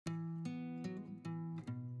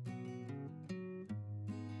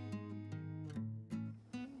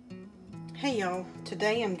Hey y'all,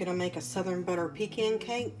 today I'm gonna make a southern butter pecan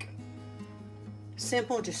cake.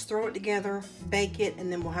 Simple, just throw it together, bake it,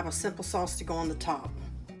 and then we'll have a simple sauce to go on the top.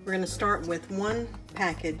 We're gonna start with one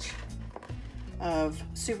package of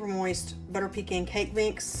super moist butter pecan cake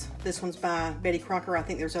mix. This one's by Betty Crocker. I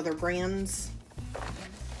think there's other brands.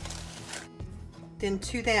 Then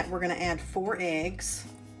to that we're gonna add 4 eggs,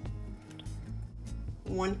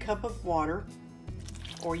 1 cup of water,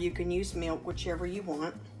 or you can use milk, whichever you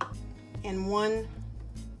want, and 1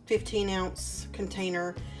 15-ounce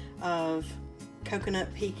container of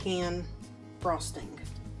coconut pecan frosting.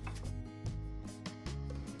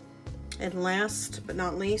 And last but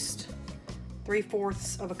not least,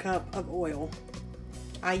 3/4 of a cup of oil.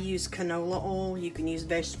 I use canola oil. You can use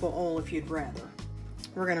vegetable oil if you'd rather.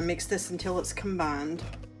 We're going to mix this until it's combined.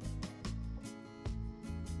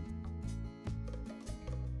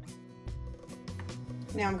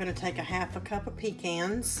 Now I'm going to take a 1/2 cup of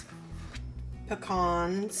pecans,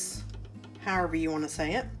 however you want to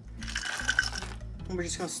say it, and we're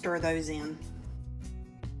just going to stir those in.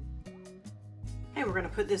 And we're going to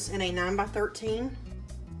put this in a 9x13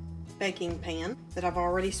 baking pan that I've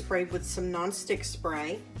already sprayed with some non-stick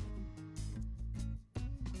spray. I'm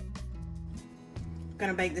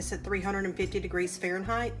going to bake this at 350 degrees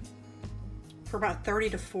Fahrenheit for about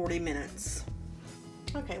 30 to 40 minutes.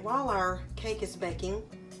 Okay, while our cake is baking,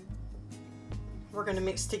 we're going to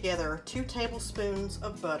mix together 2 tablespoons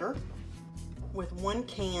of butter with 1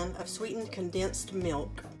 can of sweetened condensed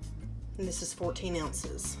milk, and this is 14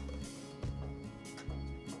 ounces.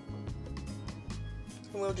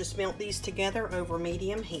 And we'll just melt these together over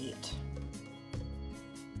medium heat.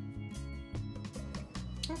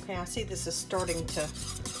 Okay, I see this is starting to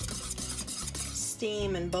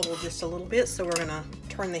steam and bubble just a little bit, so we're going to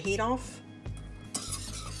turn the heat off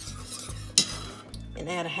and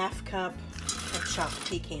add a 1/2 cup of chopped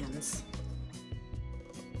pecans.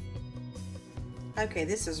 Okay,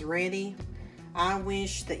 this is ready. I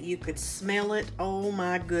wish that you could smell it. Oh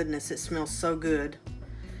my goodness, it smells so good.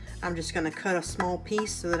 I'm just going to cut a small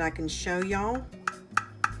piece so that I can show y'all.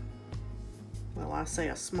 Well, I say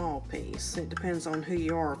a small piece. It depends on who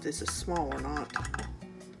you are if this is small or not.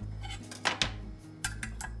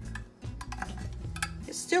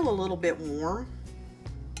 It's still a little bit warm.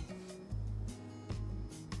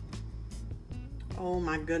 Oh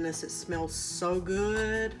my goodness, it smells so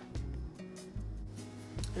good.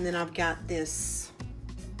 And then I've got this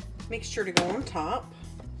mixture to go on top.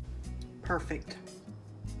 Perfect.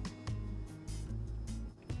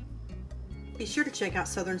 Be sure to check out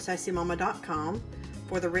SouthernSassyMama.com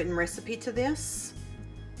for the written recipe to this.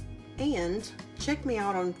 And check me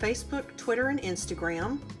out on Facebook, Twitter, and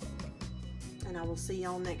Instagram. And I will see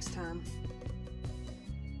y'all next time.